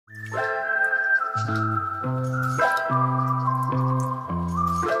Hi,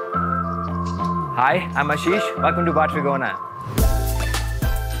 I'm Ashish. Welcome to Trigona.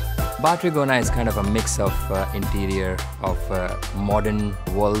 Trigona is kind of a mix of interior of modern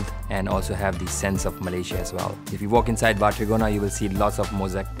world and also have the sense of Malaysia as well. If you walk inside Trigona, you will see lots of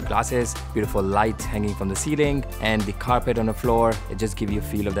mosaic glasses, beautiful light hanging from the ceiling, and the carpet on the floor. It just gives you a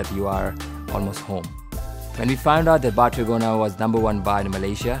feel of that you are almost home. When we found out that Trigona was #1 bar in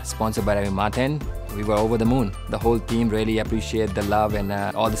Malaysia, sponsored by Remy Martin, we were over the moon. The whole team really appreciated the love and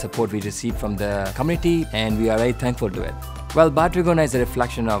all the support we received from the community, and we are very thankful to it. Well, Trigona is a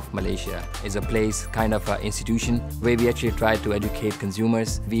reflection of Malaysia. It's a place, kind of an institution, where we actually try to educate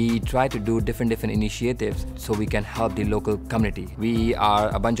consumers. We try to do different initiatives so we can help the local community. We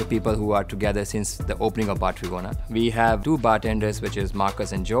are a bunch of people who are together since the opening of Trigona. We have 2 bartenders, which is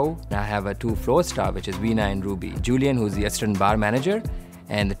Marcus and Joe. And I have 2 floor staff, which is Veena and Ruby. Julian, who's the assistant bar manager,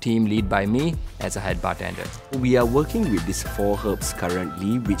 and the team lead by me as a head bartender. We are working with these 4 herbs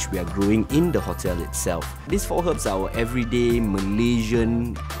currently, which we are growing in the hotel itself. These 4 herbs are our everyday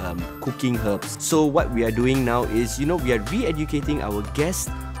Malaysian cooking herbs. So what we are doing now is, we are re-educating our guests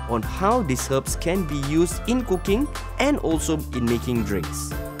on how these herbs can be used in cooking and also in making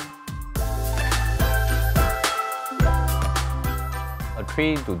drinks. A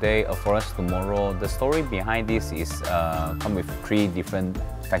tree today, a forest tomorrow. The story behind this is come with 3 different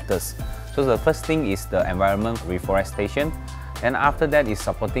factors. So the first thing is the environment reforestation, and after that is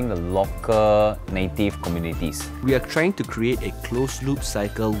supporting the local native communities. We are trying to create a closed loop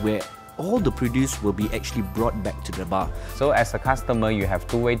cycle where all the produce will be actually brought back to the bar. So as a customer, you have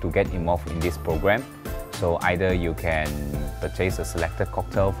 2 ways to get involved in this program. So either you can purchase a selected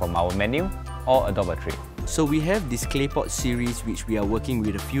cocktail from our menu or adopt a tree. So we have this Claypot series which we are working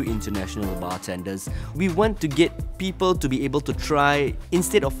with a few international bartenders. We want to get people to be able to try,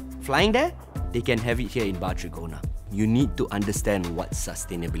 instead of flying there, they can have it here in Trigona. You need to understand what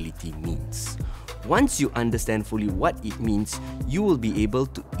sustainability means. Once you understand fully what it means, you will be able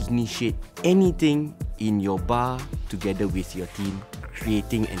to initiate anything in your bar together with your team,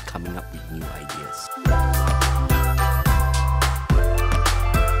 creating and coming up with new ideas.